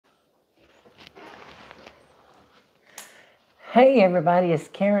Hey everybody, it's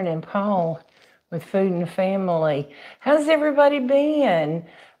Karen and Paul with Food and Family. How's everybody been?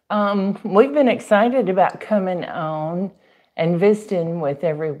 We've been excited about coming on and visiting with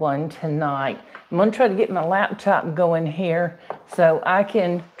everyone tonight. I'm going to try to get my laptop going here so I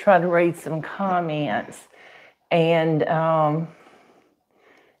can try to read some comments and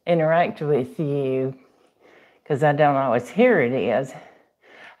interact with you because I don't always hear it is.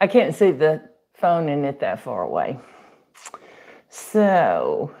 I can't see the phone in it that far away.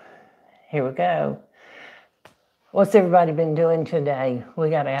 So, here we go. What's everybody been doing today? We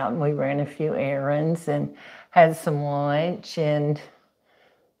got out and we ran a few errands and had some lunch and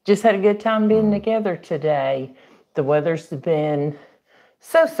just had a good time being together today. The weather's been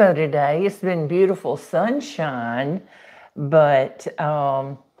so today. It's been beautiful sunshine, but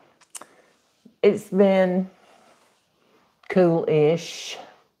it's been cool-ish.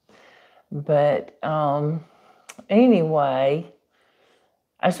 But anyway,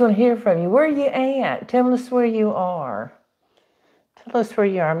 I just want to hear from you. Where are you at? Tell us where you are. Tell us where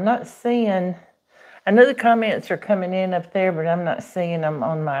you are. I'm not seeing, I know the comments are coming in up there, but I'm not seeing them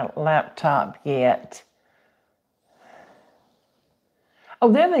on my laptop yet.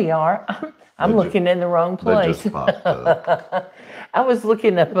 Oh, there they are. I'm looking in the wrong place. They just popped up. I was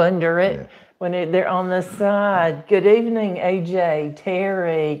looking up under it. Yeah. When they're on the side. Good evening, AJ,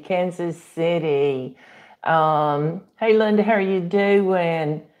 Terry, Kansas City. Hey, Linda, how are you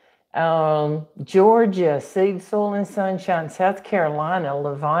doing? Georgia, Seed, Soil, and Sunshine, South Carolina,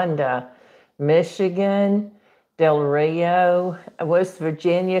 Lavonda, Michigan, Del Rio, West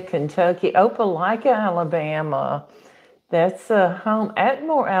Virginia, Kentucky, Opelika, Alabama. That's home,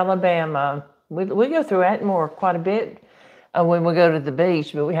 Atmore, Alabama. We go through Atmore quite a bit when we go to the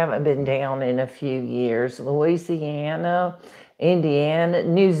beach, but we haven't been down in a few years. Louisiana, Indiana,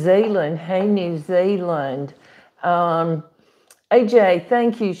 New Zealand. Hey, New Zealand. AJ,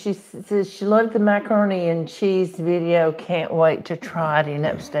 thank you. She says she loved the macaroni and cheese video. Can't wait to try it in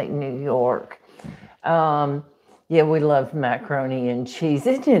upstate New York. Yeah, we love macaroni and cheese.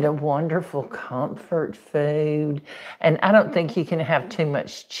 Isn't it a wonderful comfort food? And I don't think you can have too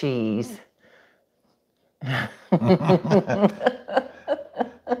much cheese. I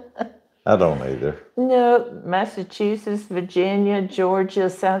don't either. No, Massachusetts, Virginia, Georgia,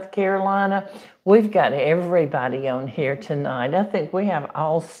 South Carolina. We've got everybody on here tonight. I think we have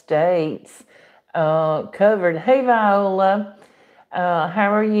all states covered. Hey, Viola,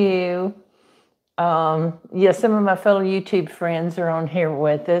 how are you? Yeah, some of my fellow YouTube friends are on here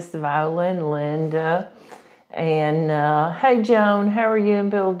with us, Viola and Linda. And hey, Joan, how are you and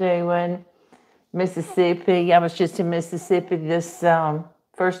Bill doing? Mississippi. I was just in Mississippi this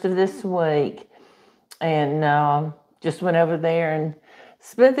first of this week, and just went over there and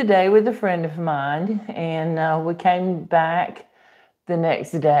spent the day with a friend of mine, and we came back the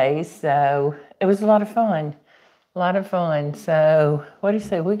next day, so it was a lot of fun. So what do you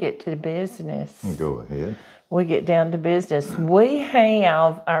say we get to the business? Go ahead. We get down to business. We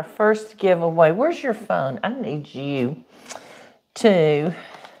have our first giveaway. Where's your phone? I need you to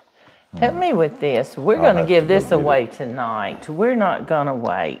help me with this. We're going to give this away tonight. We're not going to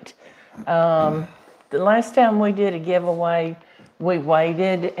wait. The last time we did a giveaway, we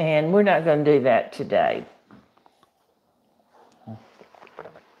waited, and we're not going to do that today.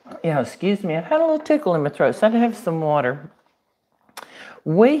 Yeah, excuse me. I've had a little tickle in my throat, so I have some water.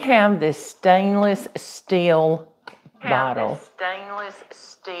 We have this stainless steel bottle.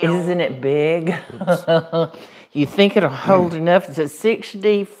 Isn't it big? You think it'll hold enough? It's a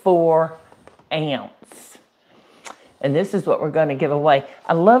 64 ounce. And this is what we're going to give away.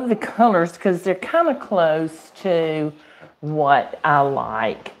 I love the colors because they're kind of close to what I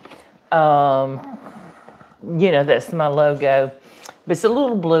like. You know, that's my logo. But it's a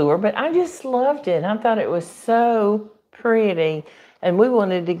little bluer, but I just loved it. I thought it was so pretty. And we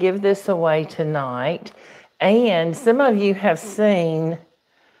wanted to give this away tonight. And some of you have seen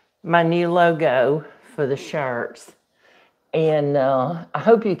my new logo for the shirts. And I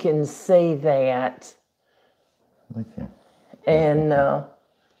hope you can see that. Okay. And,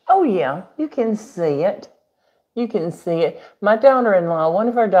 oh yeah, you can see it. You can see it. My daughter-in-law, one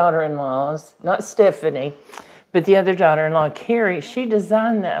of our daughter-in-laws, not Stephanie, but the other daughter-in-law, Carrie, she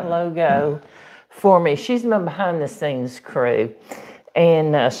designed that logo for me. She's my behind-the-scenes crew.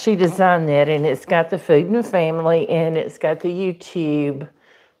 And she designed that, and it's got the Food and Family, and it's got the YouTube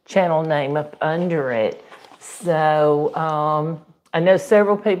channel name up under it. So I know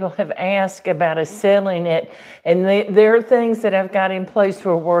several people have asked about us selling it, and there are things that I've got in place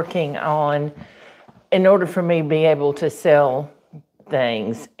we're working on in order for me to be able to sell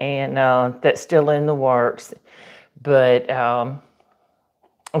things, and that's still in the works. but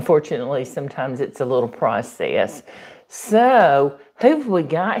unfortunately, sometimes it's a little process. So, who have we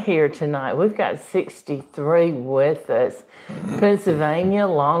got here tonight? We've got 63 with us. Pennsylvania,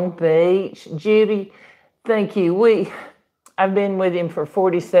 Long Beach. Judy, thank you. I've been with him for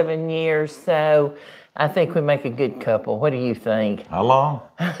 47 years, so I think we make a good couple. What do you think? How long?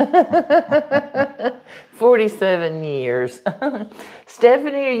 47 years.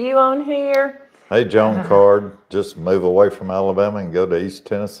 Stephanie, are you on here? Hey, Joan Card, just move away from Alabama and go to East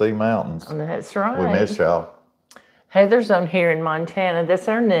Tennessee mountains. That's right. We miss y'all. Heather's on here in Montana. That's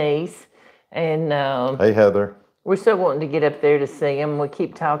our niece. And Hey, Heather. we're still wanting to get up there to see them. We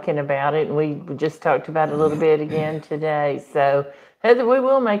keep talking about it, and we just talked about it a little bit again today. So, Heather, we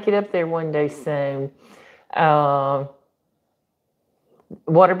will make it up there one day soon.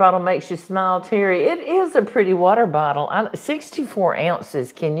 Water bottle makes you smile, Terry. It is a pretty water bottle. 64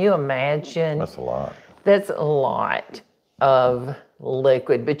 ounces. Can you imagine? That's a lot. That's a lot of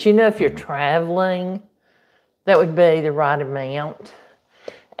liquid. But you know, if you're traveling, that would be the right amount.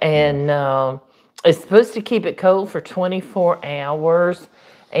 And it's supposed to keep it cold for 24 hours.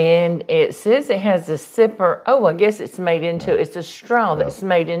 And it says it has a sipper. Oh, I guess it's a straw that's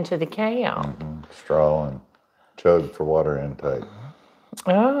made into the can. Straw and chug for water intake.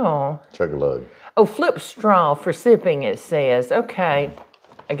 Oh. Chug-a-lug. Oh, flip straw for sipping, it says. Okay.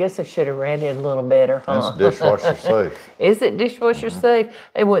 I guess I should have read it a little better, huh? That's dishwasher safe. Is it dishwasher safe?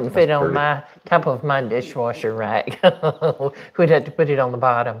 It wouldn't fit on pretty. top of my dishwasher rack. We'd have to put it on the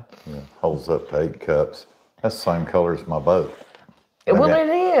bottom. Yeah, holds up to 8 cups. That's the same color as my boat. Well, it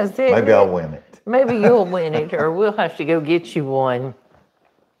is. Maybe I'll win it. Maybe you'll win it, or we'll have to go get you one.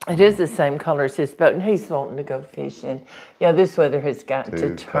 It is the same color as his boat, and he's wanting to go fishing. Yeah, this weather has got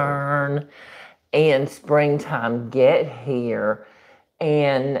to turn, and springtime get here.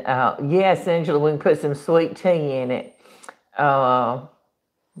 And yes, Angela, we can put some sweet tea in it.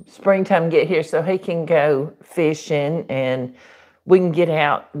 Springtime get here so he can go fishing, and we can get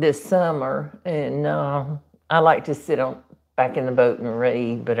out this summer. And I like to sit back in the boat and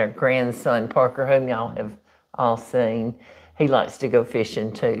read, but our grandson, Parker, whom y'all have all seen, he likes to go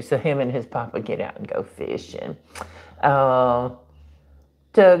fishing too. So him and his papa get out and go fishing.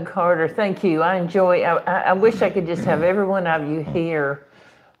 Doug Carter, thank you. I wish I could just have every one of you here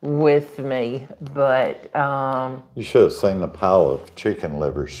with me, but You should have seen the pile of chicken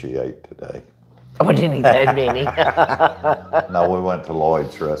livers she ate today. I didn't eat that many. No, we went to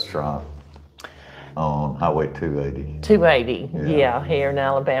Lloyd's restaurant on Highway 280. 280, yeah, here in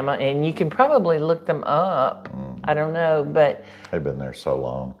Alabama, and you can probably look them up. I don't know, but They've been there so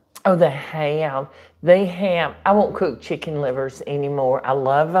long. oh, they have. I won't cook chicken livers anymore. I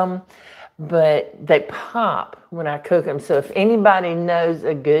love them, but they pop when I cook them. So if anybody knows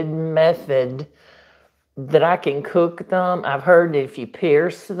a good method that I can cook them, I've heard that if you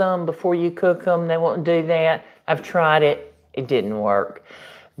pierce them before you cook them, they won't do that. I've tried it. It didn't work.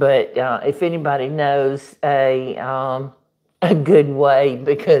 But if anybody knows a good way,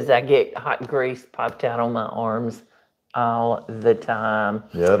 because I get hot grease popped out on my arms all the time.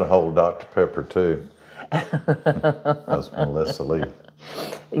 Yeah, the whole Dr. Pepper too. That's Melissa Lee.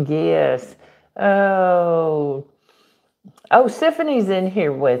 Yes. Oh, Stephanie's in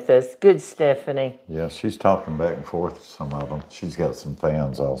here with us. Good, Stephanie. Yeah, she's talking back and forth with some of them. She's got some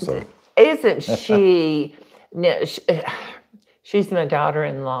fans also. Isn't she? No, she's my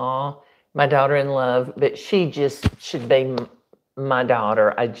daughter-in-law, my daughter-in-love, but she just should be my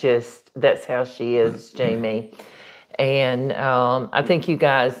daughter. That's how she is, Jamie. And I think you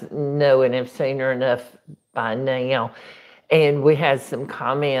guys know and have seen her enough by now. And we had some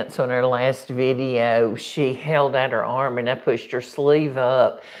comments on our last video. She held out her arm and I pushed her sleeve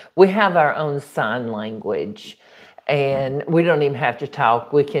up. We have our own sign language and we don't even have to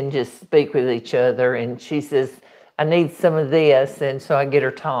talk. We can just speak with each other. And she says, I need some of this. And so I get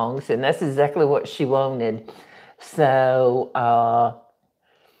her tongs, and that's exactly what she wanted. So,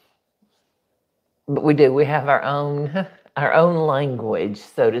 but we have our own language,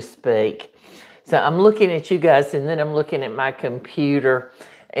 so to speak. So I'm looking at you guys, and then I'm looking at my computer,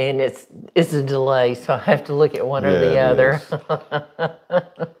 and it's a delay, so I have to look at one or the other.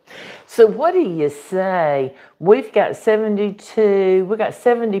 So what do you say? We've got 70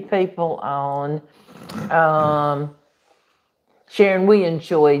 people on. Sharon, we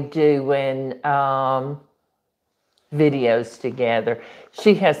enjoy doing videos together.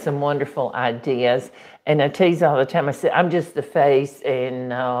 She has some wonderful ideas, and I tease all the time. I say, I'm just the face,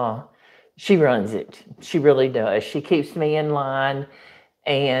 and she runs it. She really does. She keeps me in line,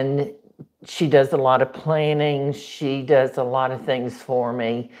 and she does a lot of planning. She does a lot of things for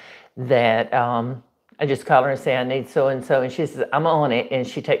me that I I just call her and say, I need so-and-so, and she says, I'm on it, and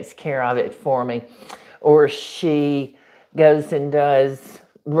she takes care of it for me. Or she goes and does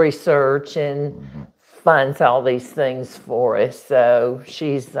research and finds all these things for us. So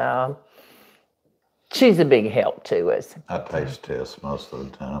she's a big help to us. I taste test most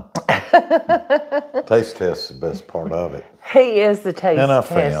of the time. Taste test is the best part of it. He is the taste And I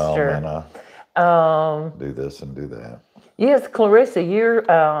tester. film and I do this and do that. Yes, Clarissa, you're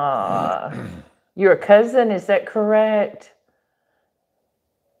a cousin, is that correct?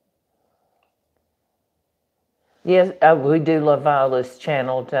 Yes, we do love Viola's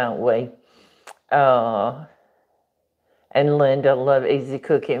channel, don't we? And Linda, love Easy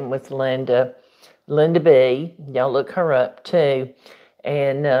Cooking with Linda. Linda B, y'all look her up too.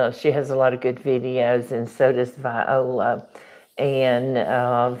 And she has a lot of good videos, and so does Viola. And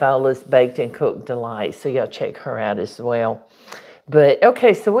Viola's Baked and Cooked Delight, so y'all check her out as well. But,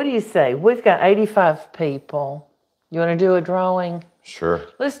 okay, so what do you say? We've got 85 people. You want to do a drawing? Sure.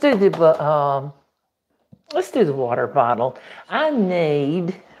 Let's do the water bottle. I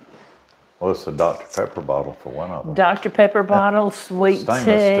need... Well, it's a Dr. Pepper bottle for one of them. Dr. Pepper bottle, sweet tea.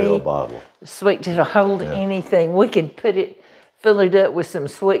 Stainless steel bottle. Sweet tea to hold anything. We could fill it up with some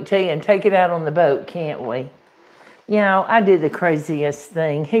sweet tea and take it out on the boat, can't we? You know, I did the craziest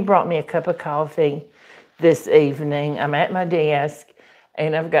thing. He brought me a cup of coffee this evening. I'm at my desk,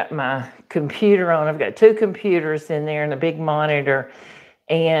 and I've got my computer on. I've got 2 computers in there and a big monitor,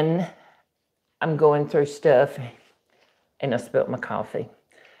 and I'm going through stuff, and I spilled my coffee.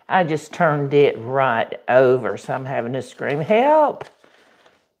 I just turned it right over, so I'm having to scream, help!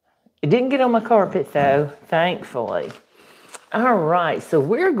 It didn't get on my carpet, though, thankfully. All right, so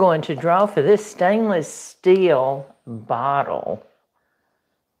we're going to draw for this stainless steel bottle.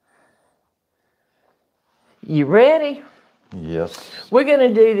 You ready? Yes. We're going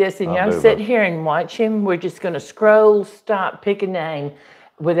to do this, and y'all sit that. here and watch him. We're just going to scroll, stop, pick a name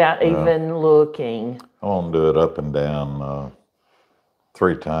without even looking. I want to do it up and down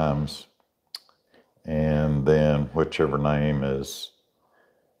 3 times, and then whichever name is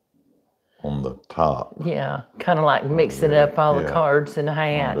on the top. Yeah, kind of like mixing up all the cards in a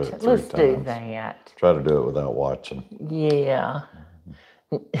hat. Do it 3 Let's do times. that. Try to do it without watching. Yeah.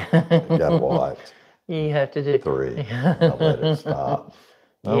 You gotta watch. You have to do 3. I'll let it stop.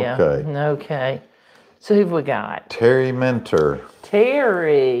 Okay. Yeah. Okay. So who've we got? Terry Minter.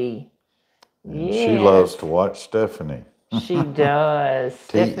 Terry. And she loves to watch Stephanie. She does.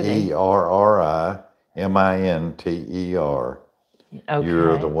 Stephanie. TerryMinter. Okay.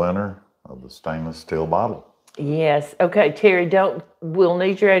 You're the winner of the stainless steel bottle. Yes. Okay, Terry, we'll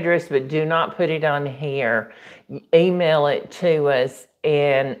need your address, but do not put it on here. Email it to us,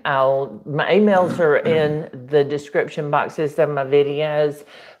 and my emails are in the description boxes of my videos,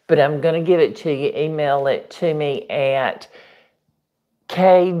 but I'm going to give it to you. Email it to me at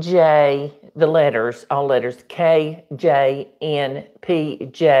KJ, the letters, all letters,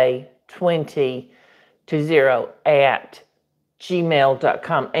 KJNPJ20 at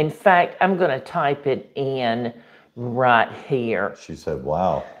gmail.com. In fact, I'm going to type it in right here. She said,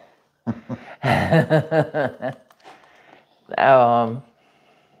 wow.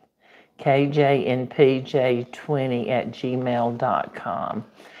 KJNPJ20 at gmail.com.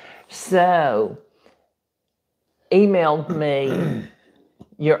 So, email me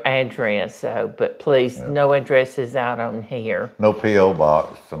your address, but please, no addresses out on here. No P.O.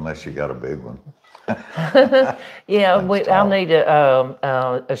 box unless you got a big one. Yeah, I'll need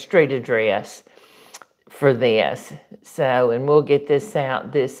a street address for this. So, and we'll get this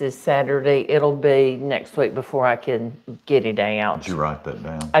out. This is Saturday. It'll be next week before I can get it out. Did you write that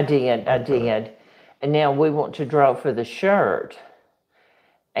down? I did. And now we want to draw for the shirt.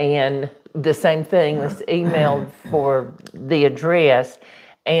 And the same thing was emailed for the address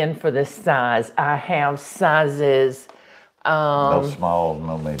and for the size. I have sizes. No small,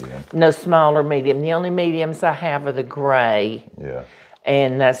 no medium. No small or medium. The only mediums I have are the gray. Yeah.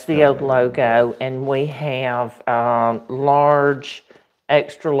 And that's the old logo. And we have large,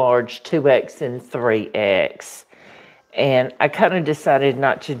 extra large, 2X and 3X. And I kind of decided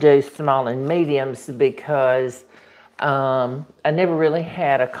not to do small and mediums because I never really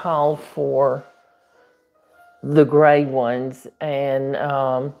had a call for the gray ones. And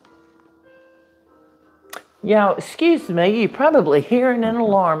yeah, excuse me, you're probably hearing an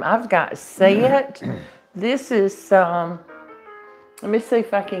alarm. I've got set. This is, let me see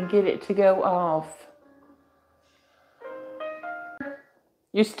if I can get it to go off.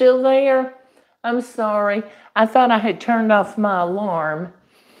 You still there? I'm sorry. I thought I had turned off my alarm,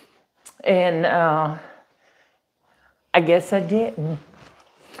 and I guess I didn't.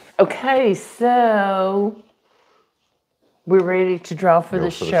 Okay, so we're ready to draw for Go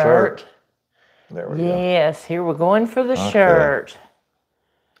the for the shirt. shirt. There we go. Yes, here we're going for the Okay. shirt.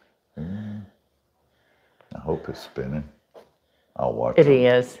 I hope it's spinning. I'll watch It the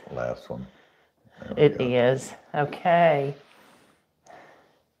is. last one. There we It go. is. Okay.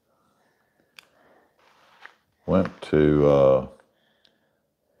 Went to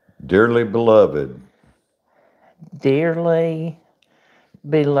Dearly Beloved. Dearly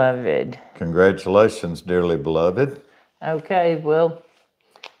beloved. Congratulations, Dearly Beloved. Okay, well,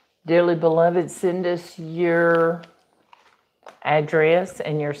 dearly beloved, send us your address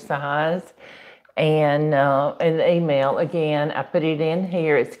and your size and an email. Again, I put it in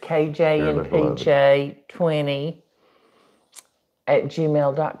here. It's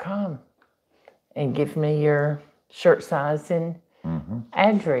kjandpj20@gmail.com. And give me your shirt size and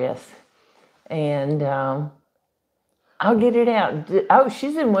address. And I'll get it out. Oh,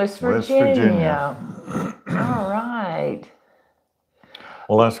 she's in West Virginia. All right.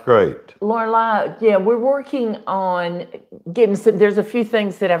 Well, that's great. Lorelai, yeah, we're working on getting some, there's a few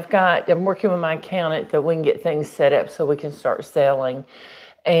things that I'm working with my accountant that we can get things set up so we can start selling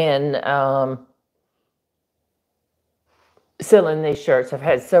and selling these shirts. I've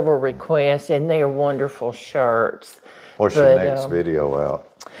had several requests and they are wonderful shirts. What's your next video out?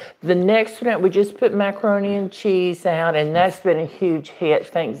 The next one, we just put macaroni and cheese out, and that's been a huge hit.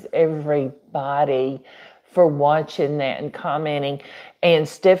 Thanks everybody for watching that and commenting. And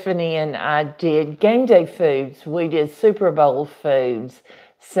Stephanie and I did game day foods. We did Super Bowl foods.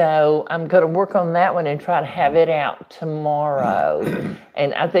 So I'm going to work on that one and try to have it out tomorrow.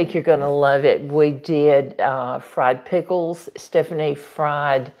 And I think you're going to love it. We did fried pickles. Stephanie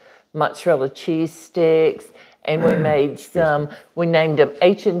fried mozzarella cheese sticks. And we made some, we named them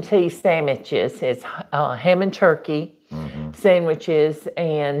H&T sandwiches. It's ham and turkey sandwiches,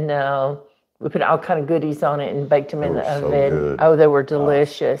 and we put all kind of goodies on it and baked them in the so oven. good. Oh, they were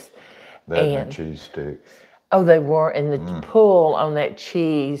delicious. That and the cheese sticks. Oh, they were, and the pull on that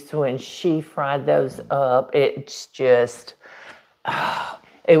cheese when she fried those up, it's just,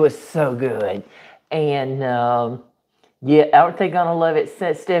 it was so good. And yeah, aren't they gonna love it,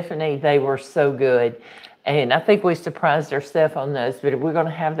 Stephanie? They were so good. And I think we surprised ourselves on those, but we're going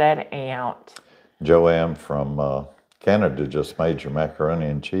to have that out. Joanne from Canada just made your macaroni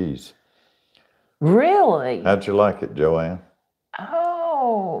and cheese. Really? How'd you like it, Joanne?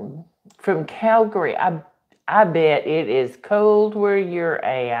 Oh, from Calgary. I bet it is cold where you're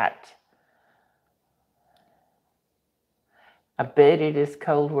at. I bet it is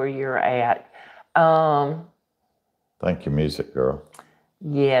cold where you're at. Thank you, Music Girl.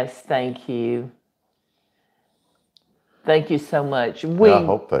 Yes, thank you. Thank you so much. I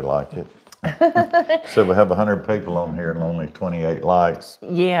hope they like it. So we have 100 people on here and only 28 likes.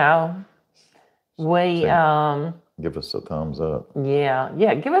 Yeah. We give us a thumbs up.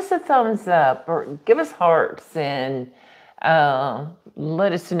 Yeah, give us a thumbs up or give us hearts and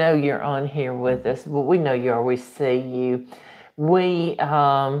let us know you're on here with us. Well, we know you always see you. We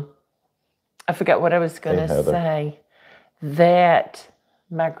I forgot what I was going to say. That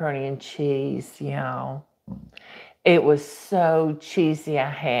macaroni and cheese, y'all. It was so cheesy.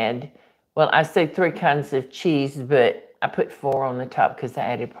 I say 3 kinds of cheese, but I put 4 on the top because I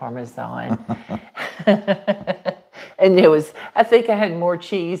added Parmesan. And I think I had more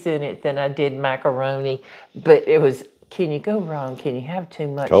cheese in it than I did macaroni, but it was, can you go wrong? Can you have too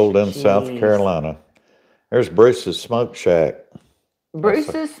much Cold in cheese? South Carolina. There's Bruce's Smoke Shack.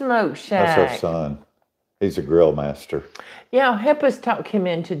 Bruce's Smoke Shack. That's our son. He's a grill master. Yeah, help us talk him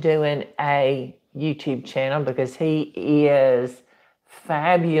into doing a YouTube channel because he is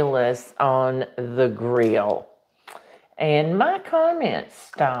fabulous on the grill. And my comments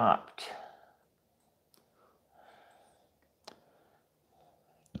stopped.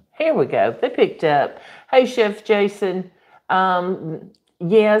 Here we go. They picked up. Hey, Chef Jason.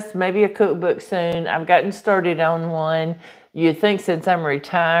 Yes, maybe a cookbook soon. I've gotten started on one. You'd think since I'm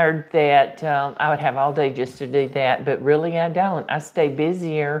retired that I would have all day just to do that, but really I don't. I stay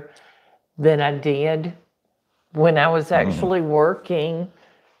busier than I did when I was actually working.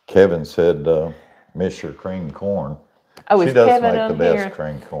 Kevin said, miss your cream corn. Oh, she does Kevin make the best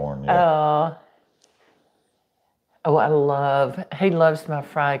cream corn. Yeah. He loves my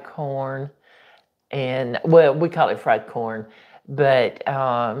fried corn. And, well, we call it fried corn. But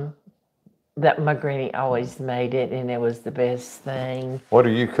that my granny always made it, and it was the best thing. What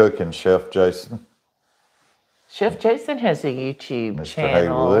are you cooking, Chef Jason? Chef Jason has a YouTube Mr.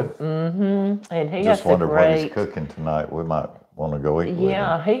 channel. Haywood. And he just has wonder what he's cooking tonight. We might want to go eat with him.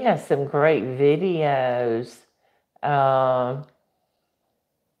 Yeah, he has some great videos.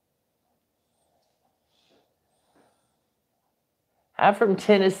 I'm from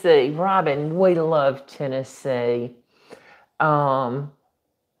Tennessee. Robin, we love Tennessee. My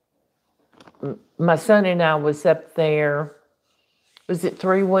son and I was up there, was it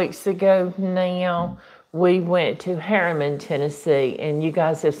 3 weeks ago now? We went to Harriman, Tennessee, and you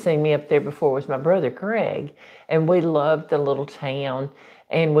guys have seen me up there before with my brother Craig, and we loved the little town.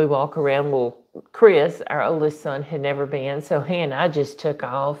 And we walk around. Well, Chris, our oldest son, had never been, so he and I just took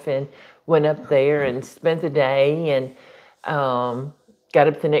off and went up there and spent the day, and got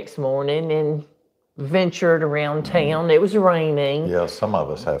up the next morning and ventured around town. It was raining. Yeah, some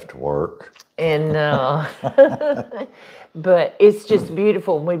of us have to work. And but it's just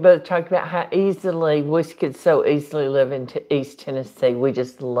beautiful. We both talked about how easily we could so easily live in East Tennessee. We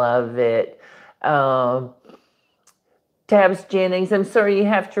just love it. Tabs Jennings, I'm sorry you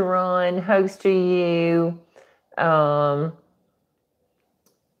have to run. Hugs to you.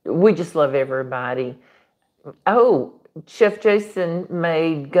 We just love everybody. Oh, Chef Jason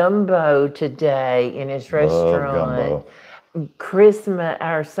made gumbo today in his restaurant. Gumbo. Chris,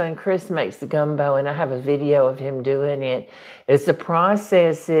 our son Chris makes the gumbo, and I have a video of him doing it. It's a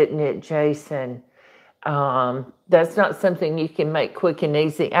process, isn't it, Jason? That's not something you can make quick and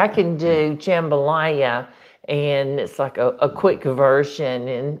easy. I can do jambalaya, and it's like a quick version,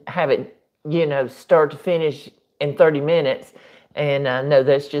 and have it, start to finish in 30 minutes. And I know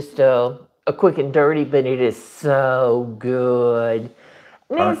that's just a quick and dirty, but it is so good.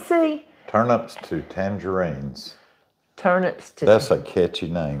 Nancy? Turnips to tangerines. Turnips to... That's a catchy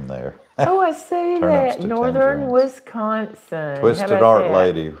name there. Oh, I see Turnips that. to Northern tangerines. Wisconsin. Twisted Art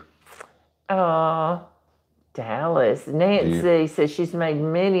Lady. Dallas. Nancy says she's made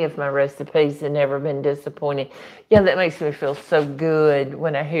many of my recipes and never been disappointed. Yeah, that makes me feel so good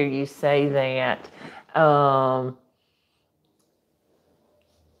when I hear you say that.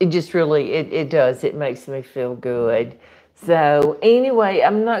 It just really, it does. It makes me feel good. So anyway,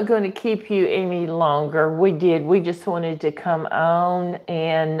 I'm not going to keep you any longer. We just wanted to come on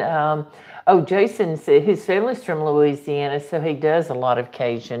and, Jason said his family's from Louisiana, so he does a lot of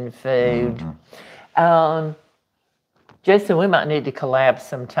Cajun food. Jason, we might need to collab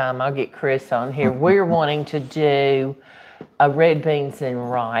sometime. I'll get Chris on here. We're wanting to do red beans and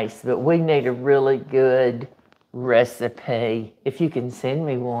rice, but we need a really good recipe. If you can send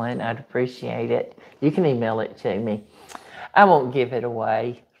me one, I'd appreciate it. You can email it to me. I won't give it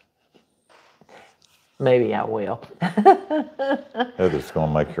away. Maybe I will. Heather's going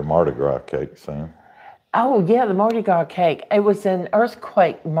to make your Mardi Gras cake soon. Oh, yeah, the Mardi Gras cake. It was an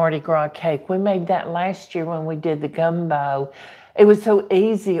earthquake Mardi Gras cake. We made that last year when we did the gumbo. It was so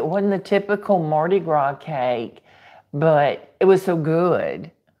easy. It wasn't the typical Mardi Gras cake, but it was so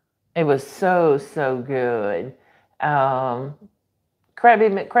good. It was so, so good.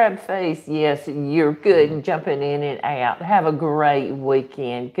 Krabby McCrabface, yes, you're good and jumping in and out. Have a great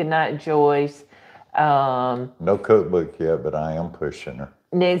weekend. Good night, Joyce. No cookbook yet, but I am pushing her.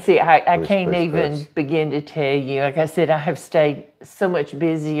 Nancy, I can't even begin to tell you. Like I said, I have stayed so much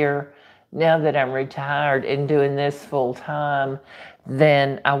busier now that I'm retired and doing this full time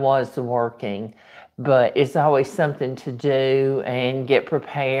than I was working. But it's always something to do and get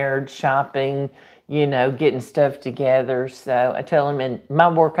prepared, shopping, getting stuff together. So I tell him, and my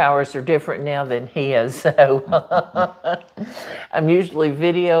work hours are different now than his. So I'm usually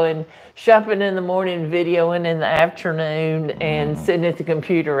videoing, shopping in the morning, videoing in the afternoon, and sitting at the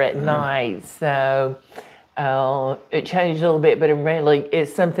computer at night. So it changed a little bit, but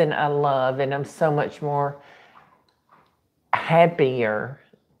it's something I love, and I'm so much more happier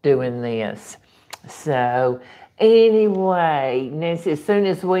doing this. So anyway, Nancy, as soon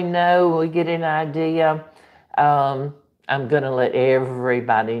as we get an idea, I'm going to let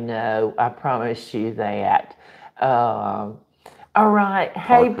everybody know. I promise you that. All right.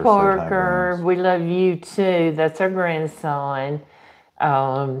 Hey, Parker, we love you too. That's our grandson.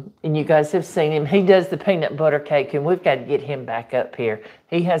 And you guys have seen him. He does the peanut butter cake, and we've got to get him back up here.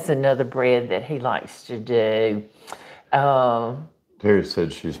 He has another bread that he likes to do. Terry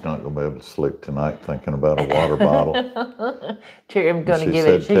said she's not going to be able to sleep tonight thinking about a water bottle. Terry, I'm going to give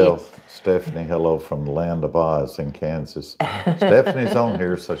it to you. She said, tell Stephanie hello from the land of Oz in Kansas. Stephanie's on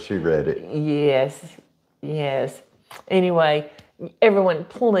here, so she read it. Yes. Anyway, everyone,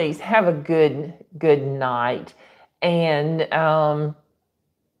 please have a good night. And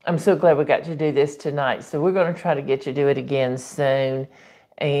I'm so glad we got to do this tonight. So we're going to try to get you to do it again soon.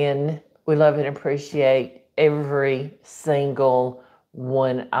 And we love and appreciate every single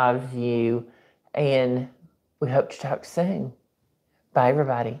one of you. And we hope to talk soon. Bye,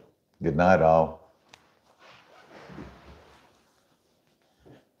 everybody. Good night, all.